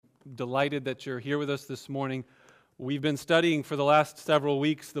delighted that you're here with us this morning. We've been studying for the last several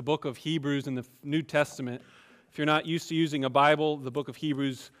weeks the book of Hebrews in the New Testament. If you're not used to using a Bible, the book of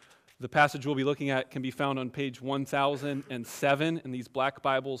Hebrews, the passage we'll be looking at can be found on page 1007 in these black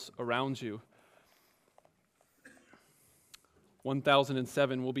Bibles around you.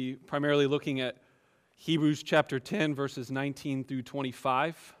 1007, we'll be primarily looking at Hebrews chapter 10, verses 19 through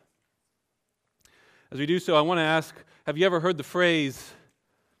 25. As we do so, I want to ask, have you ever heard the phrase,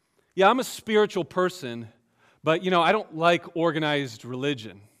 yeah, I'm a spiritual person, but, I don't like organized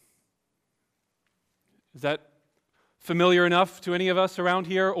religion? Is that familiar enough to any of us around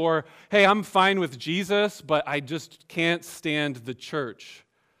here? Or, hey, I'm fine with Jesus, but I just can't stand the church.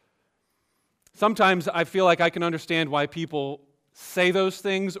 Sometimes I feel like I can understand why people say those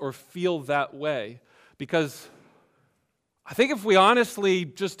things or feel that way, because I think if we honestly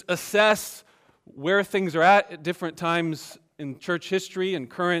just assess where things are at different times in church history and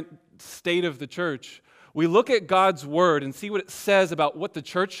current state of the church, we look at God's word and see what it says about what the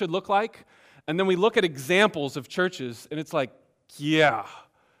church should look like, and then we look at examples of churches, and it's like, yeah,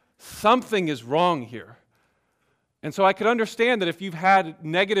 something is wrong here. And so I could understand that if you've had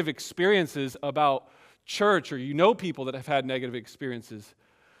negative experiences about church, or you know people that have had negative experiences,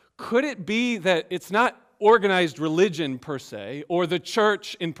 could it be that it's not organized religion per se, or the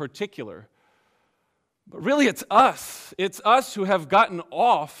church in particular, but really it's us. It's us who have gotten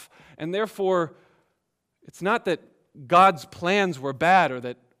off, and therefore it's not that God's plans were bad or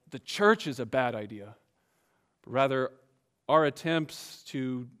that the church is a bad idea, but rather our attempts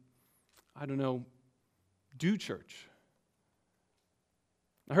to, do church.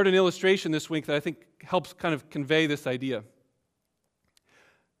 I heard an illustration this week that I think helps kind of convey this idea.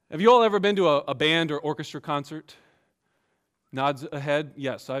 Have you all ever been to a band or orchestra concert? Nods ahead.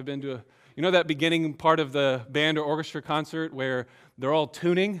 Yes, I've been to that beginning part of the band or orchestra concert where they're all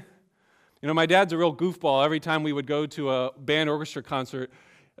tuning? My dad's a real goofball. Every time we would go to a band orchestra concert,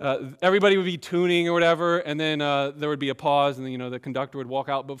 everybody would be tuning or whatever, and then there would be a pause, and then, the conductor would walk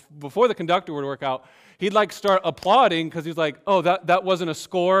out. But before the conductor would walk out, he'd start applauding because he's like, oh, that wasn't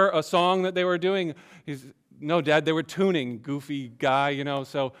a song that they were doing. No, Dad, they were tuning, goofy guy,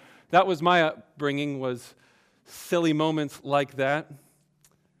 So that was my upbringing, was silly moments like that.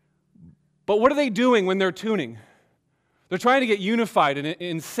 But what are they doing when they're tuning? They're trying to get unified and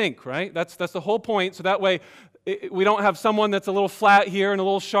in sync, right? That's the whole point. So that way, we don't have someone that's a little flat here and a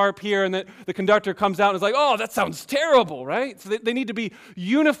little sharp here, and that the conductor comes out and is like, oh, that sounds terrible, right? So they need to be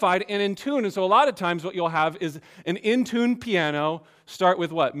unified and in tune. And so a lot of times what you'll have is an in-tune piano start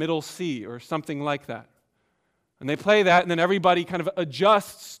with what? Middle C or something like that. And they play that, and then everybody kind of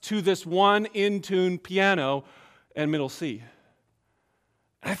adjusts to this one in-tune piano and middle C.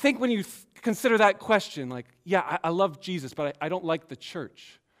 And I think when you consider that question, I love Jesus, but I don't like the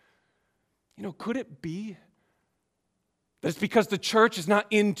church. Could it be that it's because the church is not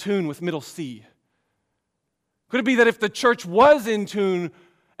in tune with middle C? Could it be that if the church was in tune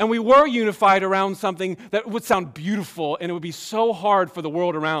and we were unified around something, that would sound beautiful, and it would be so hard for the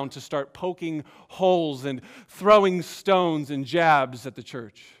world around to start poking holes and throwing stones and jabs at the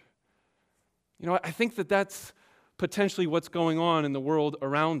church? I think that's potentially what's going on in the world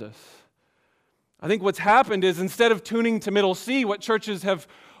around us. I think what's happened is, instead of tuning to middle C, what churches have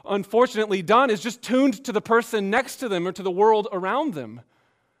unfortunately done is just tuned to the person next to them or to the world around them.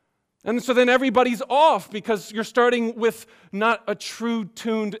 And so then everybody's off because you're starting with not a true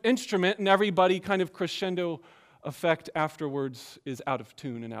tuned instrument, and everybody kind of crescendo effect afterwards is out of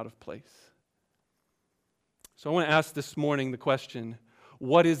tune and out of place. So I want to ask this morning the question,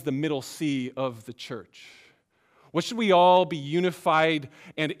 what is the middle C of the church? What should we all be unified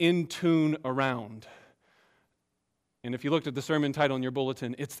and in tune around? And if you looked at the sermon title in your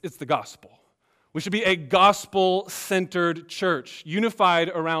bulletin, it's the gospel. We should be a gospel-centered church, unified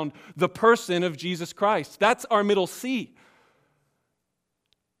around the person of Jesus Christ. That's our middle C.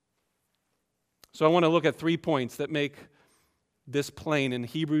 So I want to look at 3 points that make this plain in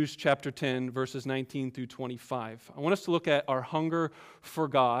Hebrews chapter 10, verses 19 through 25. I want us to look at our hunger for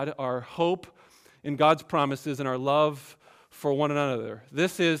God, our hope in God's promises, and our love for one another.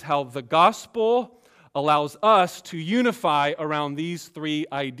 This is how the gospel allows us to unify around these 3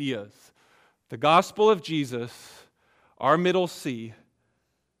 ideas. The gospel of Jesus, our middle C,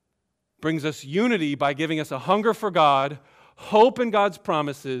 brings us unity by giving us a hunger for God, hope in God's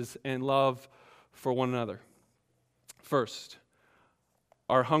promises, and love for one another. First,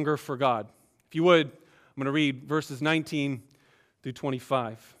 our hunger for God. If you would, I'm going to read verses 19 through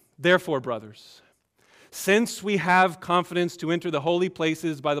 25. Therefore, brothers, since we have confidence to enter the holy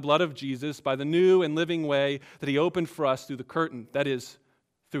places by the blood of Jesus, by the new and living way that he opened for us through the curtain, that is,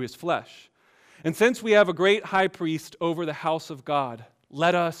 through his flesh. And since we have a great high priest over the house of God,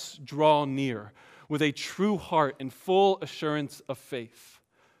 let us draw near with a true heart and full assurance of faith.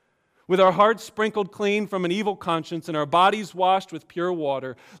 With our hearts sprinkled clean from an evil conscience and our bodies washed with pure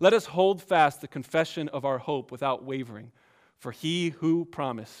water, let us hold fast the confession of our hope without wavering, for he who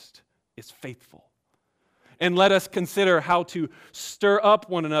promised is faithful. And let us consider how to stir up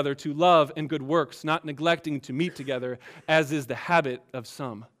one another to love and good works, not neglecting to meet together, as is the habit of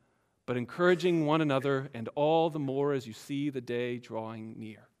some, but encouraging one another, and all the more as you see the day drawing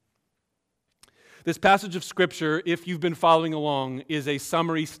near. This passage of Scripture, if you've been following along, is a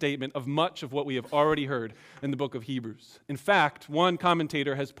summary statement of much of what we have already heard in the book of Hebrews. In fact, one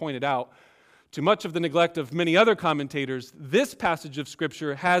commentator has pointed out, to much of the neglect of many other commentators, this passage of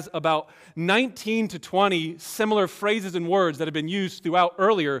Scripture has about 19 to 20 similar phrases and words that have been used throughout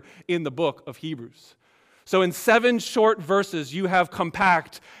earlier in the book of Hebrews. So in 7 short verses, you have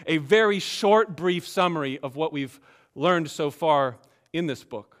compact a very short, brief summary of what we've learned so far in this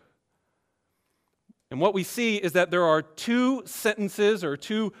book. And what we see is that there are 2 sentences or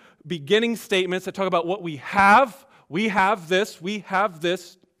 2 beginning statements that talk about what we have. We have this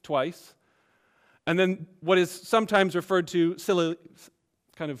twice. And then what is sometimes referred to, silly,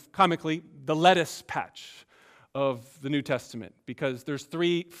 kind of comically, the lettuce patch of the New Testament, because there's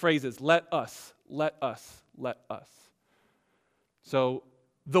 3 phrases, let us, let us, let us. So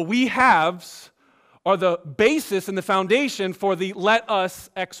the we haves are the basis and the foundation for the let us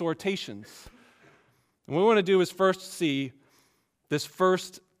exhortations. And what we want to do is first see this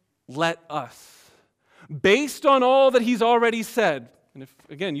first let us. Based on all that he's already said, and if,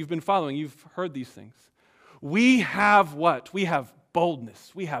 again, you've been following, you've heard these things. We have what? We have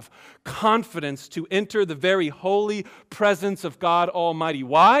boldness. We have confidence to enter the very holy presence of God Almighty.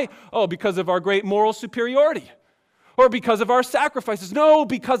 Why? Oh, because of our great moral superiority. Or because of our sacrifices. No,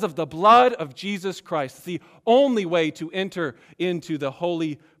 because of the blood of Jesus Christ. It's the only way to enter into the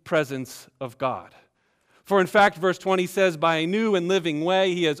holy presence of God. For in fact, verse 20 says, by a new and living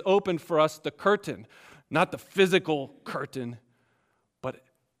way, he has opened for us the curtain, not the physical curtain, but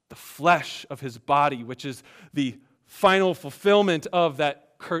the flesh of his body, which is the final fulfillment of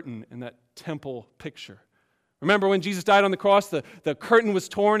that curtain in that temple picture. Remember when Jesus died on the cross, the curtain was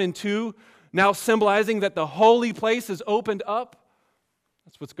torn in 2, now symbolizing that the holy place is opened up.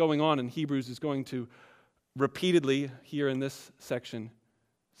 That's what's going on, and Hebrews is going to repeatedly, here in this section,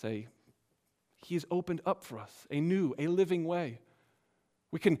 say, He's opened up for us a new, a living way.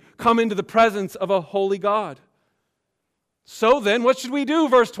 We can come into the presence of a holy God. So then, what should we do?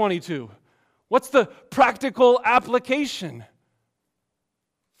 Verse 22. What's the practical application?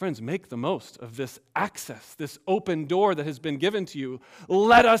 Friends, make the most of this access, this open door that has been given to you.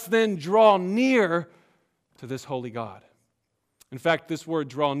 Let us then draw near to this holy God. In fact, this word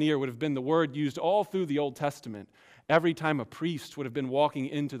draw near would have been the word used all through the Old Testament. Every time a priest would have been walking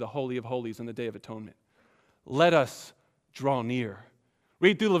into the Holy of Holies on the Day of Atonement. Let us draw near.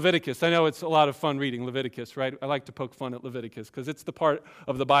 Read through Leviticus. I know it's a lot of fun reading Leviticus, right? I like to poke fun at Leviticus because it's the part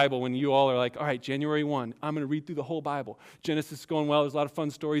of the Bible when you all are like, all right, January 1, I'm going to read through the whole Bible. Genesis is going well. There's a lot of fun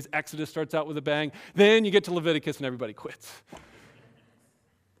stories. Exodus starts out with a bang. Then you get to Leviticus and everybody quits.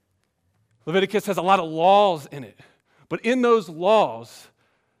 Leviticus has a lot of laws in it. But in those laws,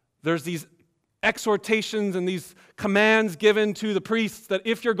 there's these exhortations and these commands given to the priests that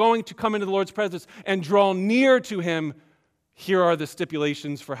if you're going to come into the Lord's presence and draw near to him, here are the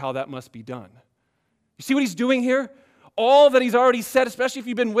stipulations for how that must be done. You see what he's doing here? All that he's already said, especially if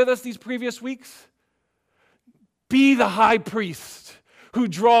you've been with us these previous weeks. Be the high priest who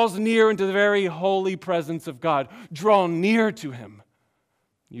draws near into the very holy presence of God. Draw near to him.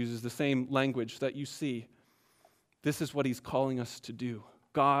 He uses the same language that you see. This is what he's calling us to do.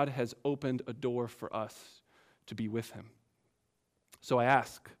 God has opened a door for us to be with him. So I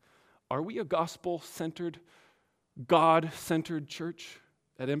ask, are we a gospel-centered, God-centered church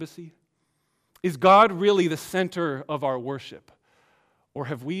at Embassy? Is God really the center of our worship? Or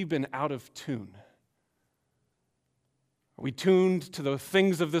have we been out of tune? Are we tuned to the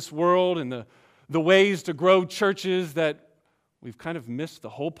things of this world and the ways to grow churches that we've kind of missed the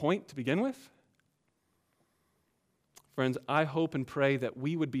whole point to begin with? Friends, I hope and pray that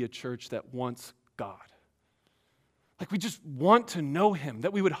we would be a church that wants God. Like we just want to know him,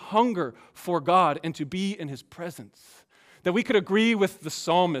 that we would hunger for God and to be in his presence. That we could agree with the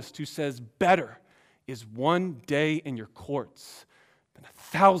psalmist who says, better is one day in your courts than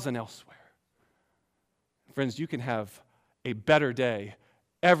 1,000 elsewhere. Friends, you can have a better day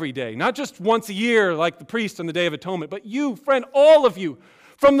every day, not just once a year like the priest on the Day of Atonement, but you, friend, all of you,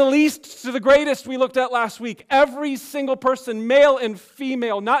 From the least to the greatest we looked at last week, every single person, male and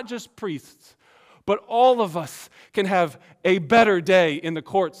female, not just priests, but all of us can have a better day in the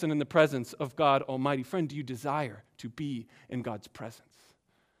courts and in the presence of God Almighty. Friend, do you desire to be in God's presence?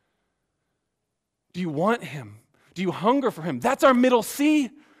 Do you want Him? Do you hunger for Him? That's our middle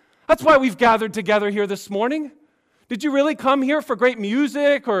C. That's why we've gathered together here this morning. Did you really come here for great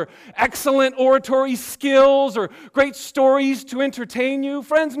music or excellent oratory skills or great stories to entertain you?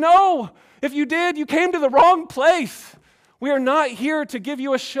 Friends, no. If you did, you came to the wrong place. We are not here to give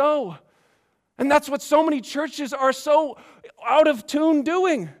you a show. And that's what so many churches are so out of tune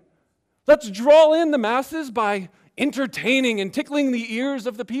doing. Let's draw in the masses by entertaining and tickling the ears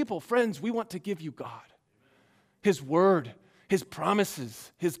of the people. Friends, we want to give you God, His Word, His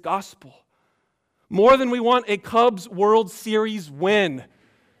promises, His gospel. More than we want a Cubs World Series win.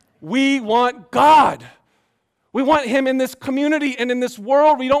 We want God. We want Him in this community and in this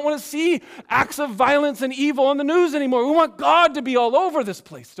world. We don't want to see acts of violence and evil on the news anymore. We want God to be all over this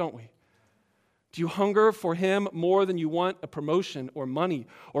place, don't we? Do you hunger for Him more than you want a promotion or money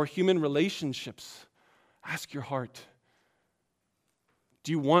or human relationships? Ask your heart.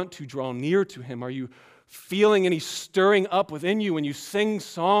 Do you want to draw near to Him? Are you feeling any stirring up within you when you sing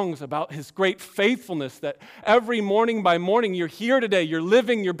songs about His great faithfulness, that every morning by morning you're here today, you're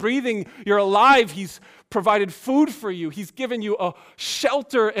living, you're breathing, you're alive. He's provided food for you. He's given you a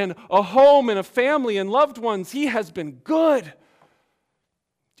shelter and a home and a family and loved ones. He has been good.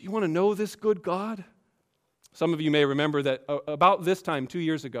 Do you want to know this good God? Some of you may remember that about this time, 2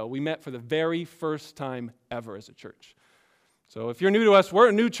 years ago, we met for the very first time ever as a church. So if you're new to us, we're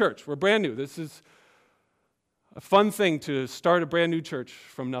a new church. We're brand new. This is a fun thing to start a brand new church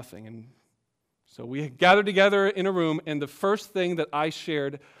from nothing. And so we gathered together in a room, and the first thing that I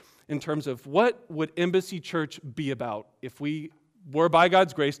shared in terms of what would Embassy Church be about if we were, by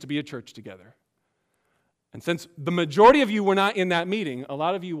God's grace, to be a church together. And since the majority of you were not in that meeting, a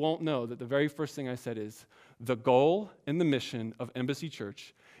lot of you won't know that the very first thing I said is, the goal and the mission of Embassy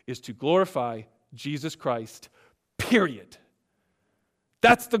Church is to glorify Jesus Christ, period.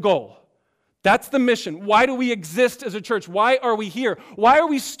 That's the goal. That's the mission. Why do we exist as a church? Why are we here? Why are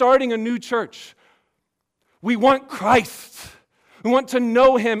we starting a new church? We want Christ. We want to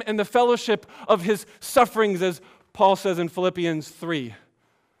know Him and the fellowship of His sufferings, as Paul says in Philippians 3.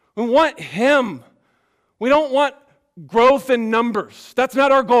 We want Him. We don't want growth in numbers. That's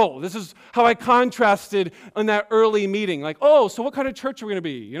not our goal. This is how I contrasted in that early meeting. Like, oh, so what kind of church are we going to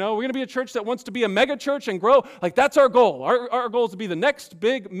be? You know, we're going to be a church that wants to be a mega church and grow. Like, that's our goal. Our goal is to be the next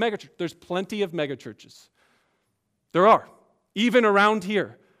big mega church. There's plenty of mega churches. There are, even around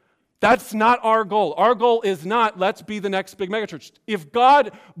here. That's not our goal. Our goal is not, let's be the next big mega church. If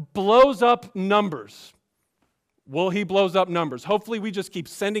God blows up numbers, well, He blows up numbers. Hopefully, we just keep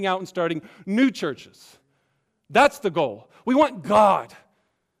sending out and starting new churches. That's the goal. We want God.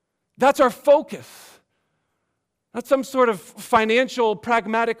 That's our focus. Not some sort of financial,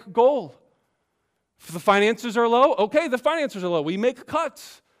 pragmatic goal. If the finances are low, okay, the finances are low. We make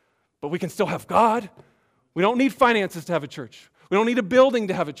cuts, but we can still have God. We don't need finances to have a church. We don't need a building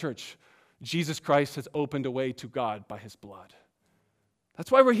to have a church. Jesus Christ has opened a way to God by His blood. That's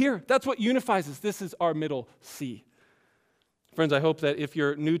why we're here. That's what unifies us. This is our middle C. Friends, I hope that if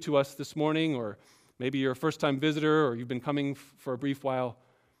you're new to us this morning, or maybe you're a first-time visitor, or you've been coming for a brief while,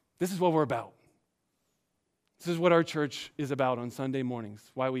 this is what we're about. This is what our church is about on Sunday mornings,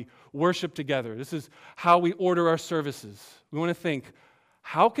 why we worship together. This is how we order our services. We want to think,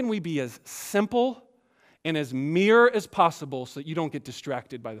 how can we be as simple and as mere as possible so that you don't get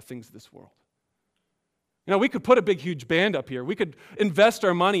distracted by the things of this world? You know, we could put a big, huge band up here. We could invest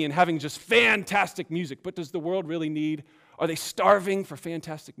our money in having just fantastic music, but does the world really need? Are they starving for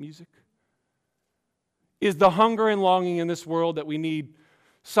fantastic music? Is the hunger and longing in this world that we need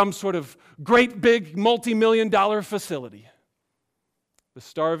some sort of great big multi-million-dollar facility? The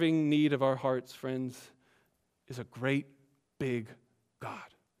starving need of our hearts, friends, is a great big God.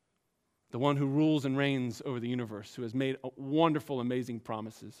 The one who rules and reigns over the universe, who has made wonderful, amazing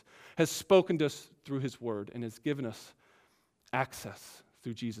promises, has spoken to us through His word, and has given us access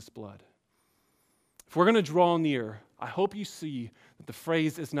through Jesus' blood. If we're going to draw near, I hope you see that the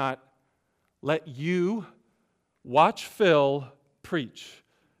phrase is not, let you watch Phil preach.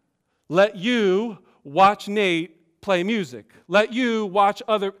 Let you watch Nate play music. Let you watch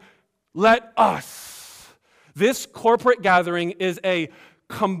let us. This corporate gathering is a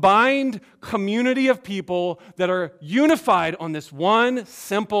combined community of people that are unified on this one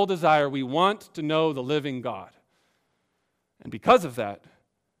simple desire. We want to know the living God. And because of that,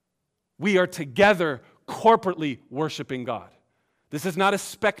 we are together corporately worshiping God. This is not a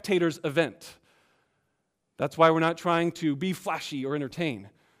spectator's event. That's why we're not trying to be flashy or entertain.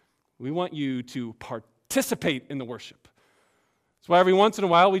 We want you to participate in the worship. That's why every once in a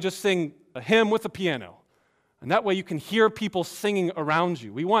while we just sing a hymn with a piano. And that way you can hear people singing around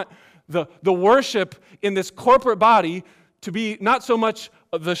you. We want the worship in this corporate body to be not so much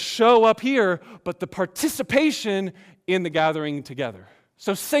the show up here, but the participation in the gathering together.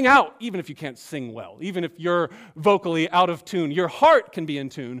 So sing out, even if you can't sing well, even if you're vocally out of tune. Your heart can be in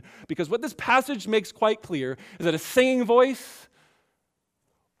tune, because what this passage makes quite clear is that a singing voice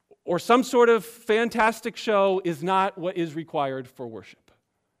or some sort of fantastic show is not what is required for worship.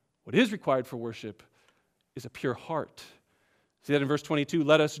 What is required for worship is a pure heart. See that in verse 22,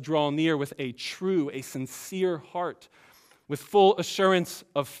 let us draw near with a true, a sincere heart, with full assurance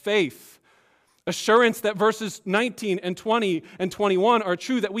of faith. Assurance that verses 19 and 20 and 21 are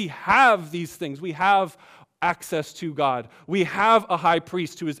true, that we have these things. We have access to God. We have a high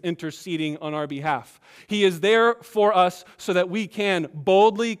priest who is interceding on our behalf. He is there for us so that we can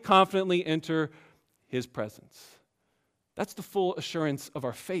boldly, confidently enter his presence. That's the full assurance of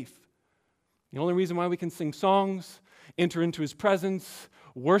our faith. The only reason why we can sing songs, enter into his presence,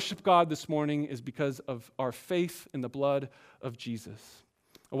 worship God this morning is because of our faith in the blood of Jesus.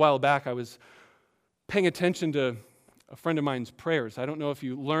 A while back, I was paying attention to a friend of mine's prayers. I don't know if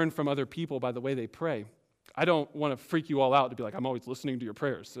you learn from other people by the way they pray. I don't want to freak you all out to be like, I'm always listening to your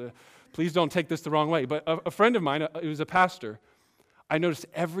prayers. Please don't take this the wrong way. But a friend of mine, he was a pastor, I noticed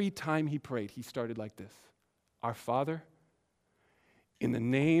every time he prayed, he started like this: Our Father, in the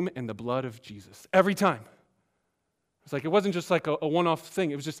name and the blood of Jesus. Every time. It's like, it wasn't just like a one-off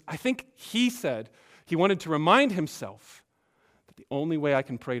thing. It was just, I think he said he wanted to remind himself that the only way I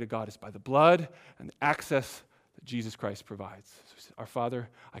can pray to God is by the blood and the access that Jesus Christ provides. So he said, Our Father,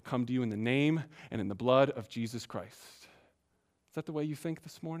 I come to you in the name and in the blood of Jesus Christ. Is that the way you think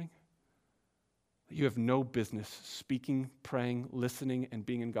this morning? That you have no business speaking, praying, listening, and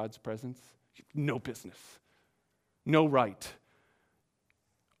being in God's presence? You have no business. No right.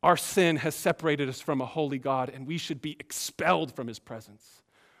 Our sin has separated us from a holy God, and we should be expelled from his presence.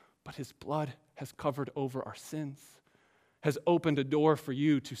 But his blood has covered over our sins, has opened a door for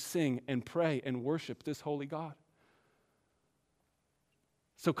you to sing and pray and worship this holy God.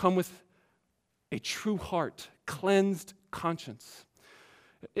 So come with a true heart, cleansed conscience.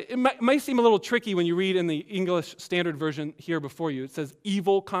 It might seem a little tricky when you read in the English Standard Version here before you. It says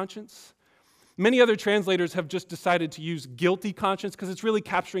evil conscience. Many other translators have just decided to use guilty conscience because it's really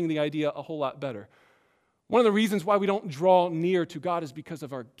capturing the idea a whole lot better. One of the reasons why we don't draw near to God is because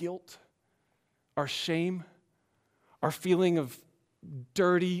of our guilt, our shame, our feeling of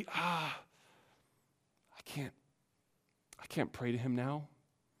dirty, I can't pray to him now.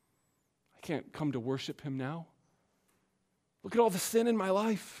 I can't come to worship him now. Look at all the sin in my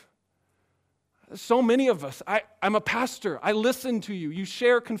life. So many of us, I'm a pastor. I listen to you. You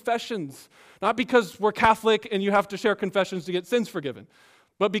share confessions, not because we're Catholic and you have to share confessions to get sins forgiven,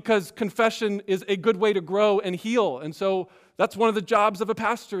 but because confession is a good way to grow and heal. And so that's one of the jobs of a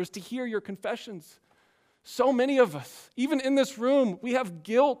pastor, is to hear your confessions. So many of us, even in this room, we have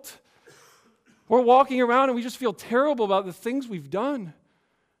guilt. We're walking around and we just feel terrible about the things we've done.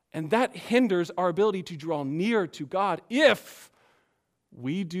 And that hinders our ability to draw near to God if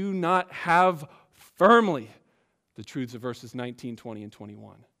we do not have firmly the truths of verses 19, 20, and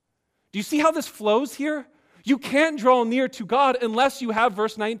 21. Do you see how this flows here? You can't draw near to God unless you have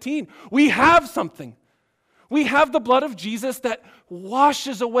verse 19. We have something. We have the blood of Jesus that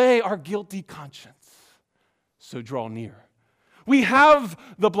washes away our guilty conscience. So draw near. We have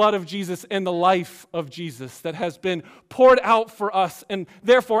the blood of Jesus and the life of Jesus that has been poured out for us, and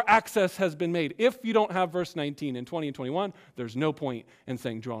therefore access has been made. If you don't have verse 19 and 20 and 21, there's no point in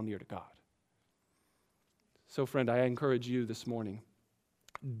saying draw near to God. So friend, I encourage you this morning,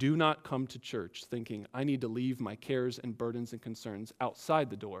 do not come to church thinking, I need to leave my cares and burdens and concerns outside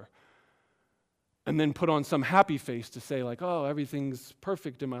the door, and then put on some happy face to say like, oh, everything's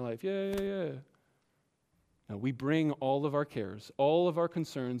perfect in my life. Yeah. No, we bring all of our cares, all of our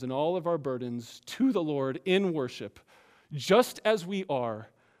concerns, and all of our burdens to the Lord in worship, just as we are,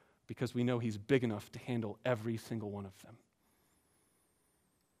 because we know he's big enough to handle every single one of them.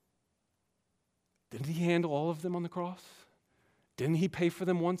 Didn't he handle all of them on the cross? Didn't he pay for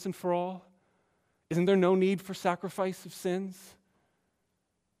them once and for all? Isn't there no need for sacrifice of sins?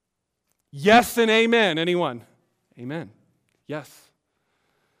 Yes and amen. Anyone? Amen. Yes.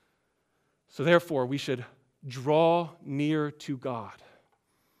 So therefore, we should draw near to God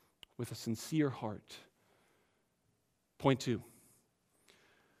with a sincere heart. Point 2.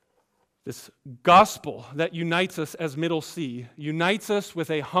 This gospel that unites us as Middle C, unites us with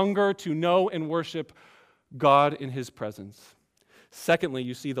a hunger to know and worship God in his presence. Secondly,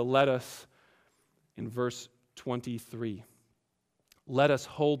 you see the let us in verse 23. Let us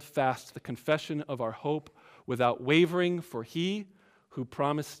hold fast the confession of our hope without wavering, for he who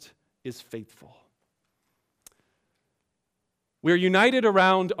promised is faithful. We're united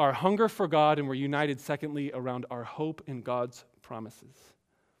around our hunger for God, and we're united, secondly, around our hope in God's promises.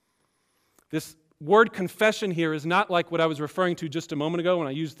 This word confession here is not like what I was referring to just a moment ago when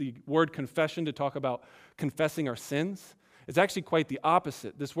I used the word confession to talk about confessing our sins. It's actually quite the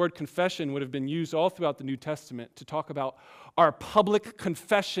opposite. This word confession would have been used all throughout the New Testament to talk about our public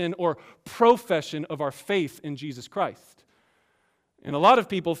confession or profession of our faith in Jesus Christ. And a lot of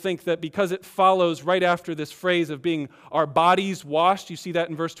people think that because it follows right after this phrase of being our bodies washed, you see that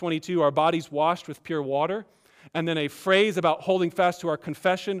in verse 22, our bodies washed with pure water, and then a phrase about holding fast to our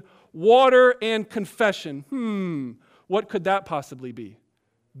confession, water and confession. What could that possibly be?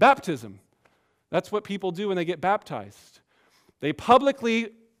 Baptism. That's what people do when they get baptized. They publicly,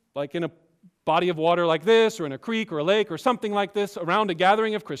 like in a body of water like this, or in a creek or a lake or something like this, around a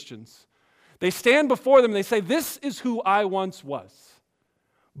gathering of Christians, they stand before them and they say, this is who I once was.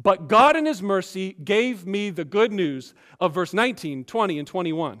 But God in his mercy gave me the good news of verse 19, 20, and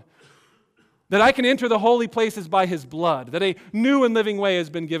 21. That I can enter the holy places by his blood, that a new and living way has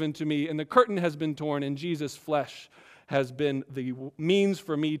been given to me, and the curtain has been torn, and Jesus' flesh has been the means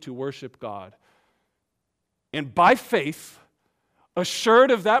for me to worship God. And by faith,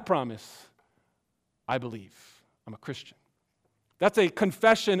 assured of that promise, I believe. I'm a Christian. That's a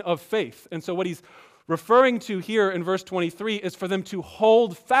confession of faith. And so what he's referring to here in verse 23 is for them to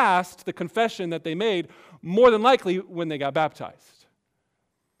hold fast the confession that they made, more than likely when they got baptized.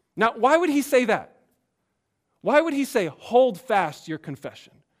 Now, why would he say that? Why would he say, hold fast your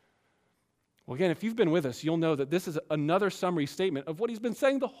confession? Well, again, if you've been with us, you'll know that this is another summary statement of what he's been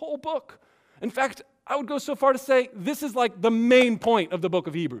saying the whole book. In fact, I would go so far to say this is like the main point of the book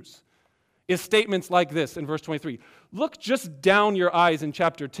of Hebrews, is statements like this in verse 23. Look just down your eyes in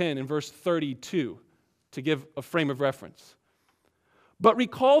chapter 10 in verse 32 to give a frame of reference. But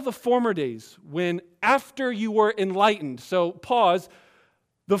recall the former days when after you were enlightened, so pause,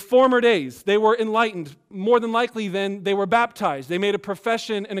 the former days, they were enlightened. More than likely then, they were baptized. They made a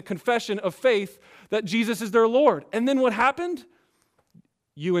profession and a confession of faith that Jesus is their Lord. And then what happened?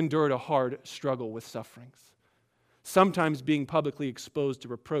 You endured a hard struggle with sufferings. Sometimes being publicly exposed to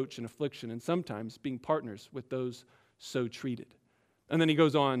reproach and affliction, and sometimes being partners with those so treated. And then he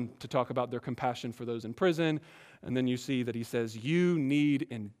goes on to talk about their compassion for those in prison. And then you see that he says, you need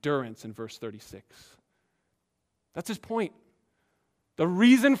endurance in verse 36. That's his point. The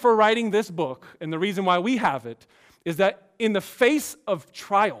reason for writing this book, and the reason why we have it, is that in the face of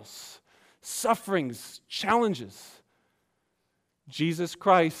trials, sufferings, challenges, Jesus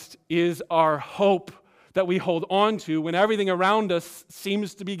Christ is our hope that we hold on to when everything around us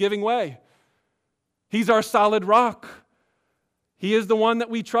seems to be giving way. He's our solid rock. He is the one that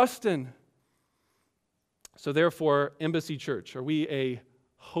we trust in. So therefore, Embassy Church, are we a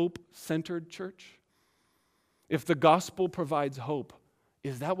hope-centered church? If the gospel provides hope,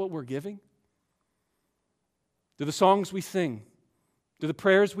 is that what we're giving? Do the songs we sing, do the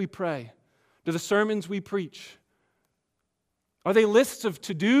prayers we pray, do the sermons we preach, are they lists of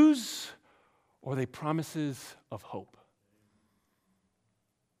to-dos or are they promises of hope?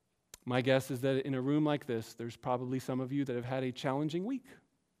 My guess is that in a room like this, there's probably some of you that have had a challenging week,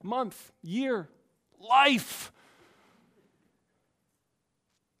 month, year, life.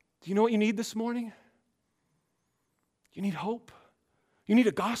 Do you know what you need this morning? You need hope. You need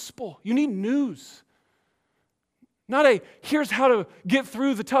a gospel. You need news. Not a, here's how to get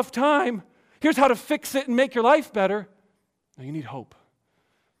through the tough time. Here's how to fix it and make your life better. No, you need hope.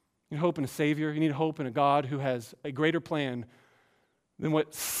 You need hope in a Savior. You need hope in a God who has a greater plan than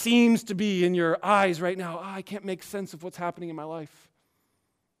what seems to be in your eyes right now. I can't make sense of what's happening in my life.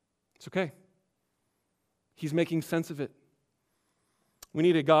 It's okay. He's making sense of it. We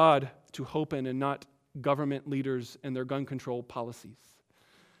need a God to hope in and not government leaders and their gun control policies.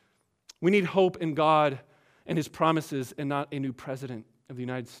 We need hope in God and his promises and not a new president of the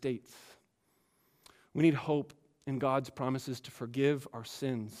United States. We need hope in God's promises to forgive our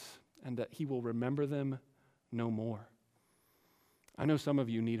sins and that he will remember them no more. I know some of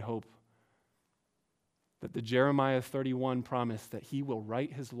you need hope that the Jeremiah 31 promise that he will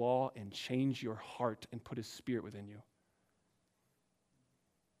write his law and change your heart and put his spirit within you.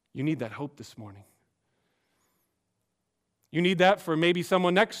 You need that hope this morning. You need that for maybe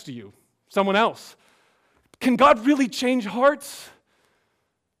someone next to you, someone else. Can God really change hearts?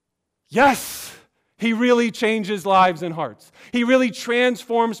 Yes, he really changes lives and hearts. He really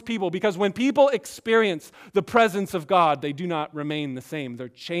transforms people, because when people experience the presence of God, they do not remain the same. They're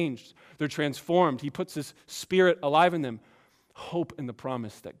changed. They're transformed. He puts his Spirit alive in them. Hope in the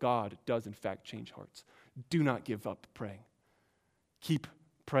promise that God does in fact change hearts. Do not give up praying. Keep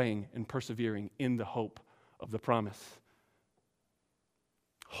praying and persevering in the hope of the promise.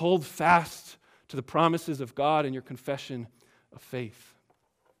 Hold fast to the promises of God in your confession of faith.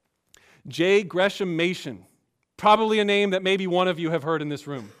 J. Gresham Machen, probably a name that maybe one of you have heard in this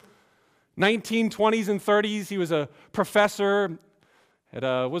room. 1920s and 30s, he was a professor at,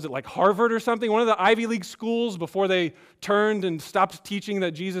 was it like Harvard or something? One of the Ivy League schools before they turned and stopped teaching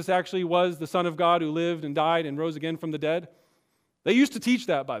that Jesus actually was the Son of God who lived and died and rose again from the dead. They used to teach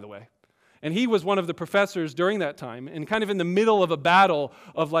that, by the way. And he was one of the professors during that time, and kind of in the middle of a battle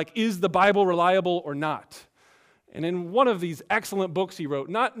of like, is the Bible reliable or not? And in one of these excellent books he wrote,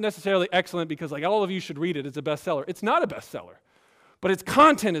 not necessarily excellent because like all of you should read it, it's a bestseller. It's not a bestseller, but its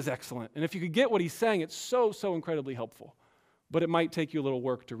content is excellent. And if you could get what he's saying, it's so incredibly helpful. But it might take you a little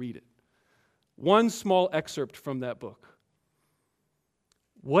work to read it. One small excerpt from that book.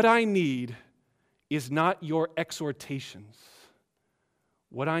 What I need is not your exhortations.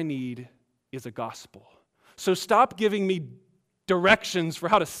 What I need is a gospel. So stop giving me directions for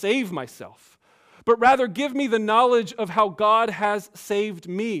how to save myself, but rather give me the knowledge of how God has saved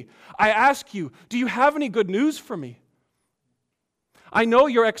me. I ask you, do you have any good news for me? I know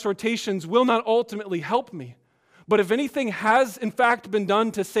your exhortations will not ultimately help me, but if anything has in fact been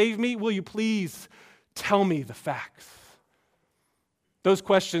done to save me, will you please tell me the facts? Those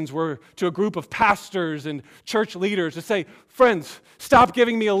questions were to a group of pastors and church leaders to say, friends, stop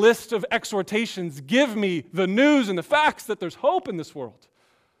giving me a list of exhortations. Give me the news and the facts that there's hope in this world.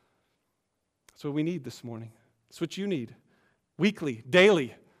 That's what we need this morning. That's what you need. Weekly,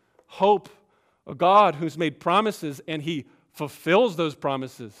 daily, hope, a God who's made promises and he fulfills those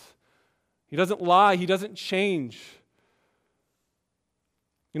promises. He doesn't lie. He doesn't change.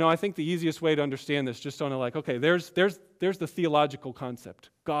 You know, I think the easiest way to understand this, just on a like, okay, there's the theological concept.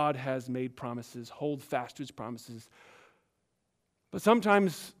 God has made promises. Hold fast to his promises. But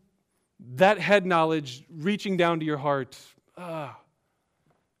sometimes that head knowledge reaching down to your heart, I'm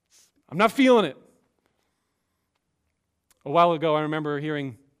not feeling it. A while ago, I remember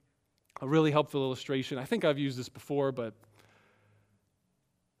hearing a really helpful illustration. I think I've used this before, but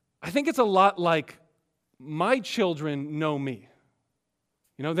I think it's a lot like my children know me.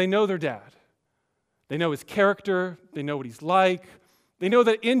 You know, they know their dad. They know his character. They know what he's like. They know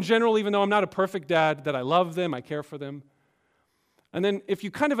that in general, even though I'm not a perfect dad, that I love them, I care for them. And then if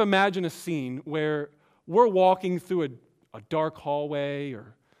you kind of imagine a scene where we're walking through a dark hallway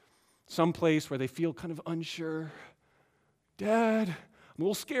or someplace where they feel kind of unsure. Dad, I'm a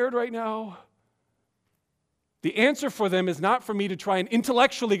little scared right now. The answer for them is not for me to try and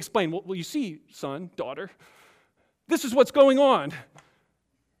intellectually explain, well, you see, son, daughter, this is what's going on.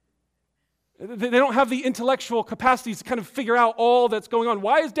 They don't have the intellectual capacities to kind of figure out all that's going on.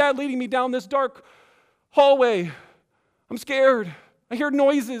 Why is Dad leading me down this dark hallway? I'm scared. I hear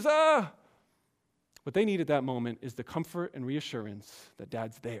noises. What they need at that moment is the comfort and reassurance that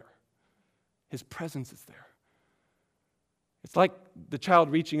Dad's there. His presence is there. It's like the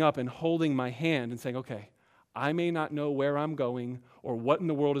child reaching up and holding my hand and saying, okay, I may not know where I'm going or what in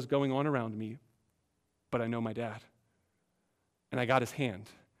the world is going on around me, but I know my dad. And I got his hand.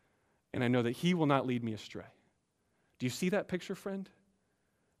 And I know that he will not lead me astray. Do you see that picture, friend?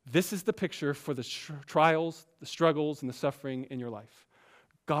 This is the picture for the trials, the struggles, and the suffering in your life.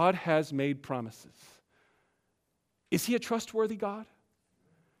 God has made promises. Is he a trustworthy God?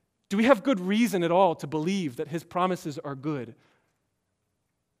 Do we have good reason at all to believe that his promises are good?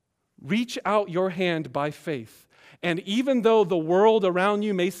 Reach out your hand by faith. And even though the world around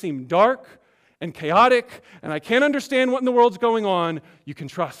you may seem dark and chaotic, and I can't understand what in the world's going on, you can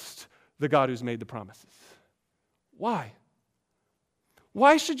trust the God who's made the promises. Why?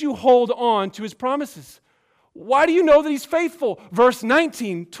 Why should you hold on to his promises? Why do you know that he's faithful? Verse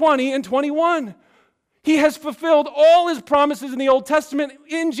 19, 20, and 21. He has fulfilled all his promises in the Old Testament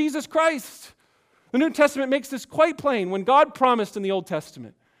in Jesus Christ. The New Testament makes this quite plain. When God promised in the Old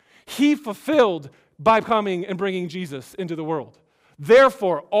Testament, he fulfilled by coming and bringing Jesus into the world.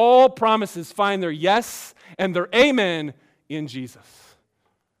 Therefore, all promises find their yes and their amen in Jesus.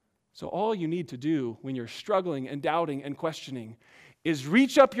 So all you need to do when you're struggling and doubting and questioning is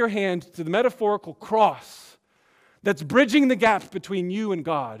reach up your hand to the metaphorical cross that's bridging the gap between you and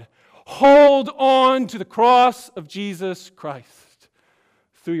God. Hold on to the cross of Jesus Christ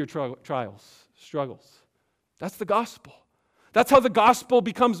through your trials, struggles. That's the gospel. That's how the gospel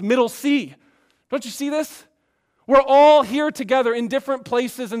becomes middle C. Don't you see this? We're all here together in different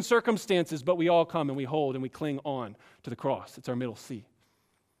places and circumstances, but we all come and we hold and we cling on to the cross. It's our middle C.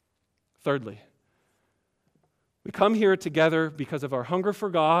 Thirdly, we come here together because of our hunger for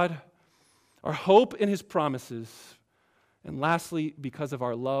God, our hope in His promises, and lastly, because of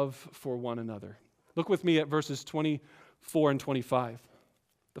our love for one another. Look with me at verses 24 and 25.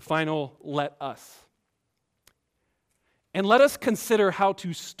 The final let us. And let us consider how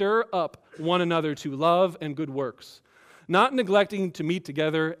to stir up one another to love and good works, not neglecting to meet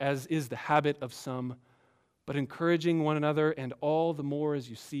together as is the habit of some, but encouraging one another, and all the more as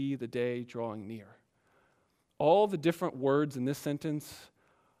you see the day drawing near. All the different words in this sentence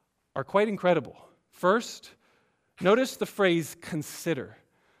are quite incredible. First, notice the phrase consider.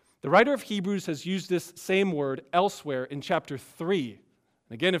 The writer of Hebrews has used this same word elsewhere in chapter 3.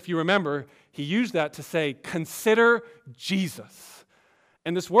 Again, if you remember, he used that to say, consider Jesus.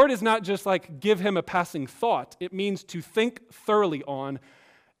 And this word is not just like give him a passing thought. It means to think thoroughly on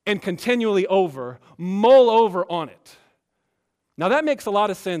and continually over, mull over on it. Now that makes a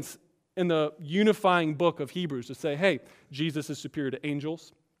lot of sense in the unifying book of Hebrews to say, hey, Jesus is superior to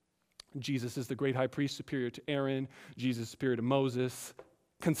angels. Jesus is the great high priest superior to Aaron. Jesus is superior to Moses.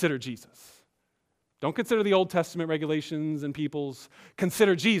 Consider Jesus. Don't consider the Old Testament regulations and peoples.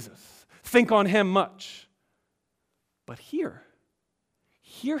 Consider Jesus. Think on him much. But here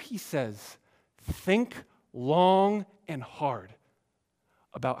he says, think long and hard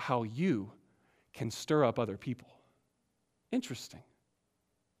about how you can stir up other people. Interesting.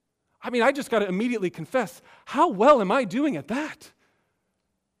 I mean, I just got to immediately confess, how well am I doing at that?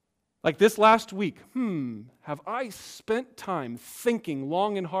 Like this last week, have I spent time thinking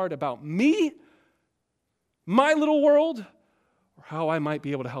long and hard about me, my little world, or how I might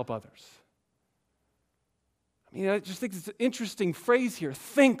be able to help others? I mean, I just think it's an interesting phrase here.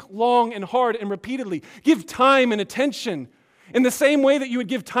 Think long and hard and repeatedly. Give time and attention. In the same way that you would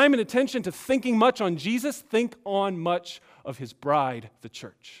give time and attention to thinking much on Jesus, think on much of his bride, the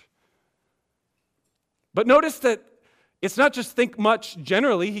church. But notice that it's not just think much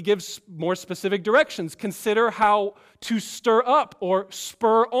generally. He gives more specific directions. Consider how to stir up or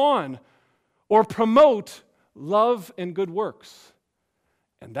spur on or promote love and good works.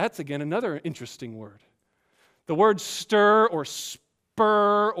 And that's, again, another interesting word. The word stir or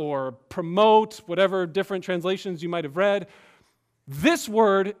spur or promote, whatever different translations you might have read, this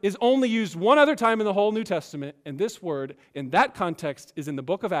word is only used one other time in the whole New Testament, and this word, in that context, is in the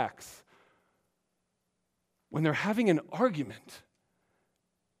book of Acts, when they're having an argument.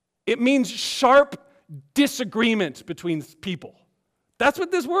 It means sharp disagreement between people. That's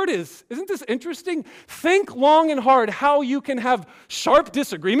what this word is. Isn't this interesting? Think long and hard how you can have sharp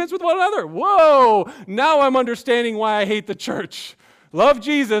disagreements with one another. Whoa, now I'm understanding why I hate the church. Love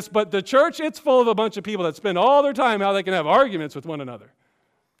Jesus, but the church, it's full of a bunch of people that spend all their time how they can have arguments with one another.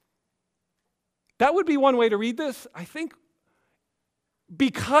 That would be one way to read this. I think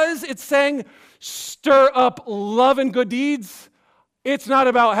because it's saying stir up love and good deeds, it's not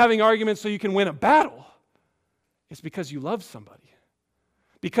about having arguments so you can win a battle. It's because you love somebody.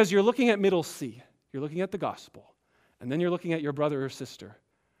 Because you're looking at middle C, you're looking at the gospel, and then you're looking at your brother or sister,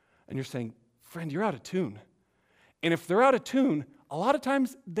 and you're saying, friend, you're out of tune. And if they're out of tune, a lot of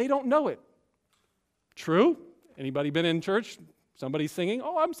times they don't know it. True? Anybody been in church? Somebody singing,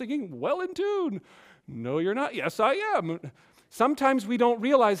 oh, I'm singing well in tune. No, you're not. Yes, I am. Sometimes we don't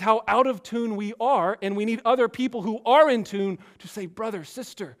realize how out of tune we are, and we need other people who are in tune to say, brother,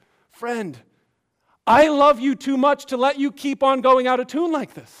 sister, friend, I love you too much to let you keep on going out of tune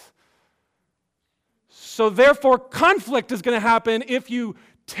like this. So therefore, conflict is going to happen if you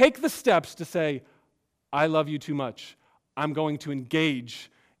take the steps to say, I love you too much. I'm going to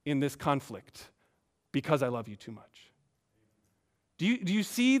engage in this conflict because I love you too much. Do you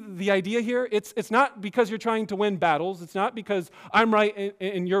see the idea here? It's not because you're trying to win battles. It's not because I'm right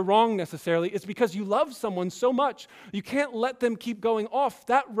and you're wrong necessarily. It's because you love someone so much. You can't let them keep going off.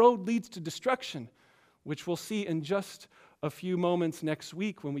 That road leads to destruction, which we'll see in just a few moments next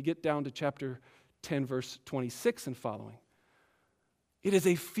week when we get down to chapter 10, verse 26 and following. It is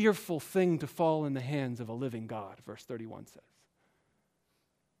a fearful thing to fall in the hands of a living God, verse 31 says.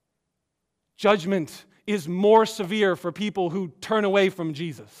 Judgment is more severe for people who turn away from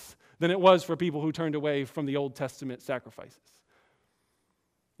Jesus than it was for people who turned away from the Old Testament sacrifices.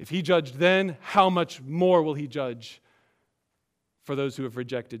 If he judged then, how much more will he judge for those who have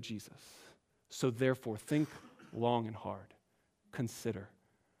rejected Jesus? So therefore, think long and hard. Consider,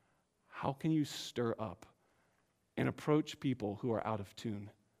 how can you stir up and approach people who are out of tune?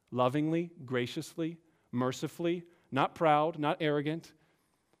 Lovingly, graciously, mercifully, not proud, not arrogant,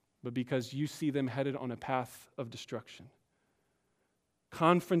 but because you see them headed on a path of destruction.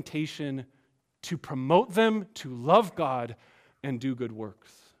 Confrontation to promote them to love God and do good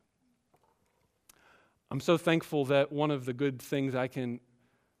works. I'm so thankful that one of the good things I can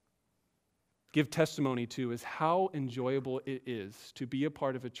give testimony to is how enjoyable it is to be a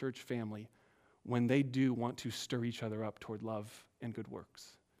part of a church family when they do want to stir each other up toward love and good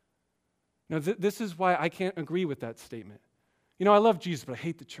works. Now, this is why I can't agree with that statement. I love Jesus, but I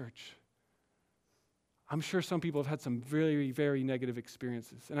hate the church. I'm sure some people have had some very, very negative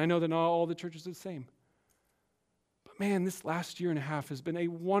experiences, and I know that not all the churches are the same. But man, this last year and a half has been a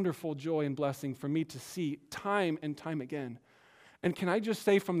wonderful joy and blessing for me to see time and time again. And can I just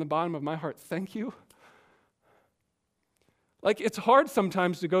say from the bottom of my heart, thank you? It's hard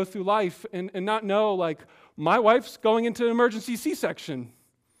sometimes to go through life and not know, my wife's going into an emergency C-section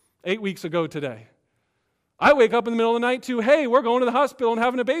 8 weeks ago today. I wake up in the middle of the night to, hey, we're going to the hospital and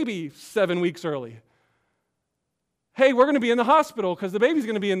having a baby 7 weeks early. Hey, we're going to be in the hospital because the baby's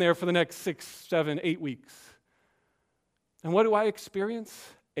going to be in there for the next 6, 7, 8 weeks. And what do I experience?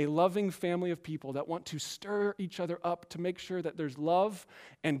 A loving family of people that want to stir each other up to make sure that there's love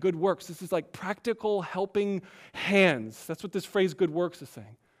and good works. This is like practical helping hands. That's what this phrase good works is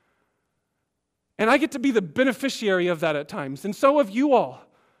saying. And I get to be the beneficiary of that at times, and so have you all.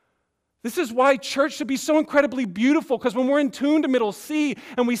 This is why church should be so incredibly beautiful, because when we're in tune to Middle C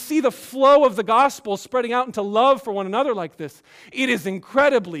and we see the flow of the gospel spreading out into love for one another like this, it is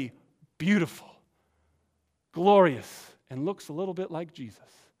incredibly beautiful, glorious, and looks a little bit like Jesus.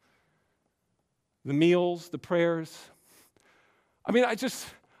 The meals, the prayers. I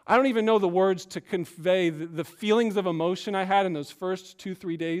don't even know the words to convey the feelings of emotion I had in those first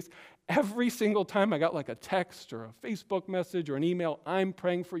 2-3 days. Every single time I got a text or a Facebook message or an email, I'm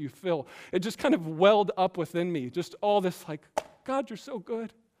praying for you, Phil. It just kind of welled up within me. Just all this God, you're so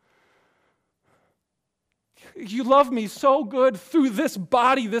good. You love me so good through this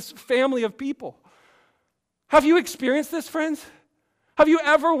body, this family of people. Have you experienced this, friends? Have you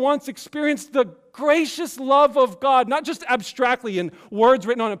ever once experienced the gracious love of God, not just abstractly in words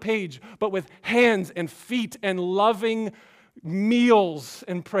written on a page, but with hands and feet and loving meals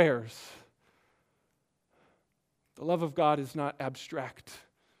and prayers? The love of God is not abstract.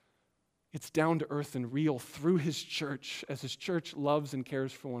 It's down to earth and real through His church, as His church loves and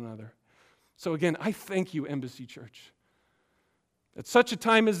cares for one another. So again, I thank you, Embassy Church. At such a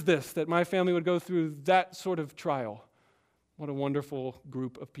time as this, that my family would go through that sort of trial. What a wonderful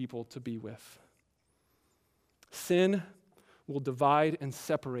group of people to be with. Sin will divide and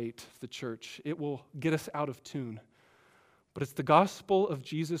separate the church. It will get us out of tune. But it's the gospel of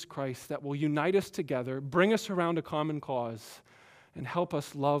Jesus Christ that will unite us together, bring us around a common cause, and help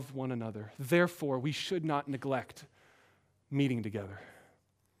us love one another. Therefore, we should not neglect meeting together.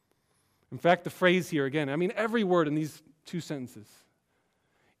 In fact, the phrase here again, every word in these 2 sentences,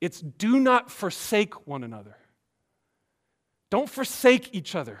 it's do not forsake one another. Don't forsake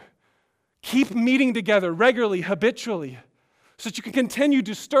each other. Keep meeting together regularly, habitually, so that you can continue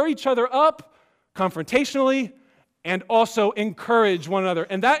to stir each other up confrontationally and also encourage one another.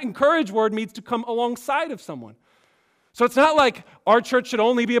 And that encourage word means to come alongside of someone. So it's not like our church should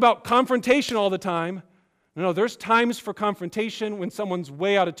only be about confrontation all the time. No, there's times for confrontation when someone's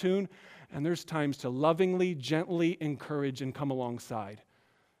way out of tune, and there's times to lovingly, gently encourage and come alongside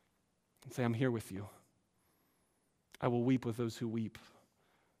and say, I'm here with you. I will weep with those who weep.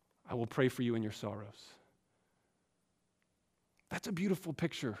 I will pray for you in your sorrows. That's a beautiful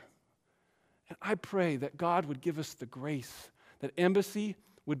picture. And I pray that God would give us the grace, that Embassy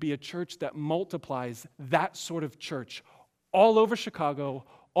would be a church that multiplies that sort of church all over Chicago,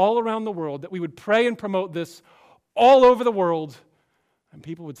 all around the world, that we would pray and promote this all over the world, and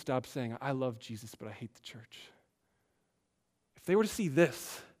people would stop saying, I love Jesus, but I hate the church. If they were to see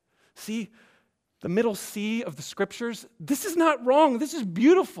this, see the middle C of the scriptures, this is not wrong. This is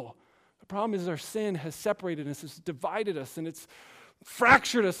beautiful. The problem is our sin has separated us, it's divided us, and it's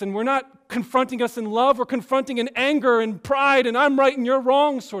fractured us, and we're not confronting us in love, we're confronting in anger and pride and I'm right and you're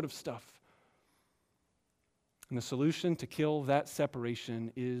wrong sort of stuff. And the solution to kill that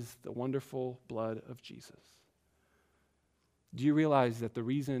separation is the wonderful blood of Jesus. Do you realize that the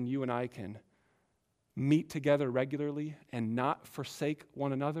reason you and I can meet together regularly and not forsake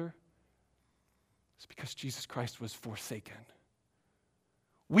one another is because Jesus Christ was forsaken?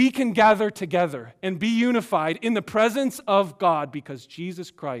 We can gather together and be unified in the presence of God because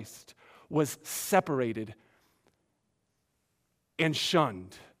Jesus Christ was separated and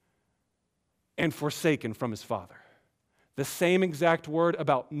shunned and forsaken from His Father. The same exact word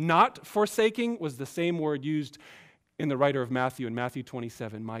about not forsaking was the same word used in the writer of Matthew in Matthew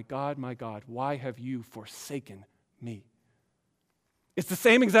 27, my God, why have you forsaken me?" It's the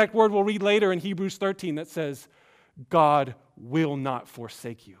same exact word we'll read later in Hebrews 13 that says, God will not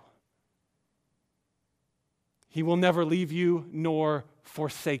forsake you. He will never leave you nor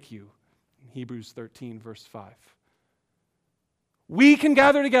forsake you. In Hebrews 13, verse 5. We can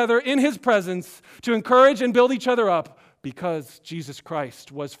gather together in His presence to encourage and build each other up because Jesus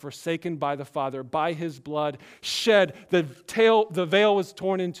Christ was forsaken by the Father, by His blood shed, the veil was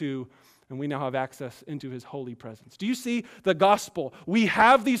torn in two, and we now have access into His holy presence. Do you see the gospel? We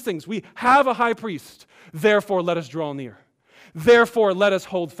have these things. We have a high priest. Therefore, let us draw near. Therefore, let us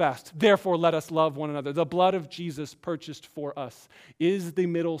hold fast. Therefore, let us love one another. The blood of Jesus purchased for us is the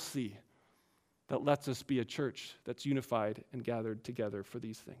middle sea that lets us be a church that's unified and gathered together for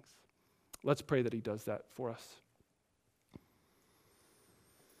these things. Let's pray that He does that for us.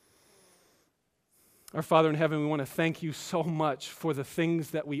 Our Father in heaven, we want to thank You so much for the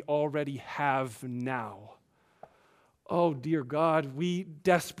things that we already have now. Oh, dear God, we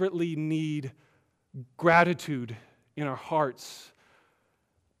desperately need gratitude in our hearts.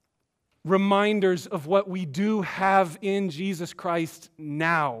 Reminders of what we do have in Jesus Christ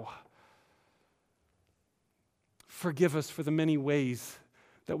now. Forgive us for the many ways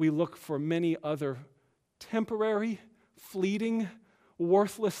that we look for many other temporary, fleeting,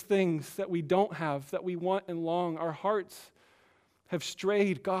 worthless things that we don't have, that we want and long. Our hearts have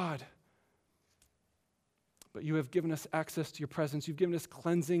strayed, God. But You have given us access to Your presence. You've given us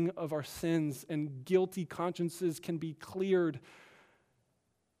cleansing of our sins, and guilty consciences can be cleared.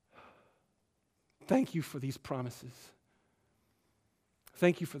 Thank You for these promises.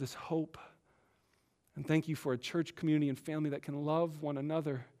 Thank You for this hope. And thank You for a church community and family that can love one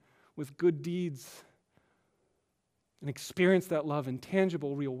another with good deeds and experience that love in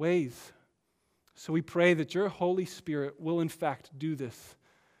tangible, real ways. So we pray that Your Holy Spirit will in fact do this.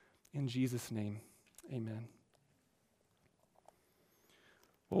 In Jesus' name, amen.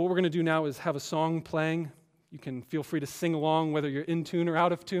 Well, what we're going to do now is have a song playing. You can feel free to sing along, whether you're in tune or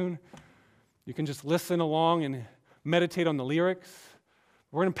out of tune. You can just listen along and meditate on the lyrics.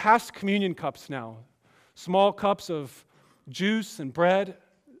 We're going to pass communion cups now. Small cups of juice and bread.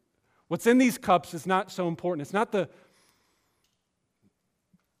 What's in these cups is not so important. It's not the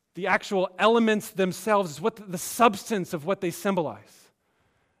actual elements themselves, it's what the substance of what they symbolize.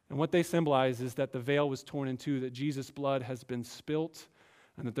 And what they symbolize is that the veil was torn in two, that Jesus' blood has been spilt,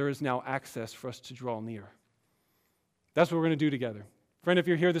 and that there is now access for us to draw near. That's what we're going to do together. Friend, if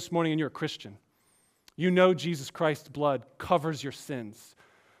you're here this morning and you're a Christian, you know Jesus Christ's blood covers your sins.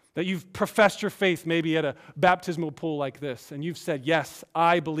 That you've professed your faith maybe at a baptismal pool like this, and you've said, yes,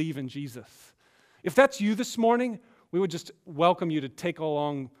 I believe in Jesus. If that's you this morning, we would just welcome you to take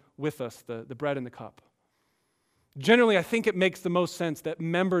along with us the bread and the cup. Generally, I think it makes the most sense that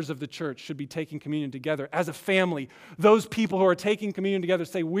members of the church should be taking communion together as a family. Those people who are taking communion together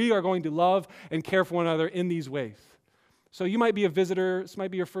say, we are going to love and care for one another in these ways. So you might be a visitor, this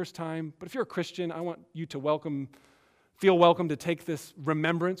might be your first time, but if you're a Christian, I want you to feel welcome to take this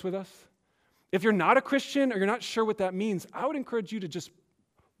remembrance with us. If you're not a Christian or you're not sure what that means, I would encourage you to just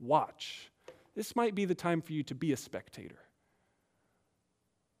watch. This might be the time for you to be a spectator.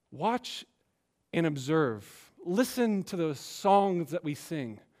 Watch and observe. Listen to the songs that we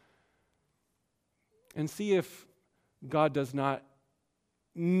sing and see if God does not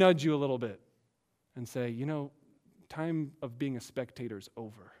nudge you a little bit and say, time of being a spectator is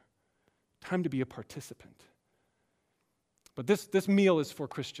over. Time to be a participant. But this meal is for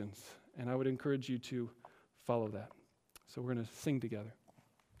Christians, and I would encourage you to follow that. So we're going to sing together.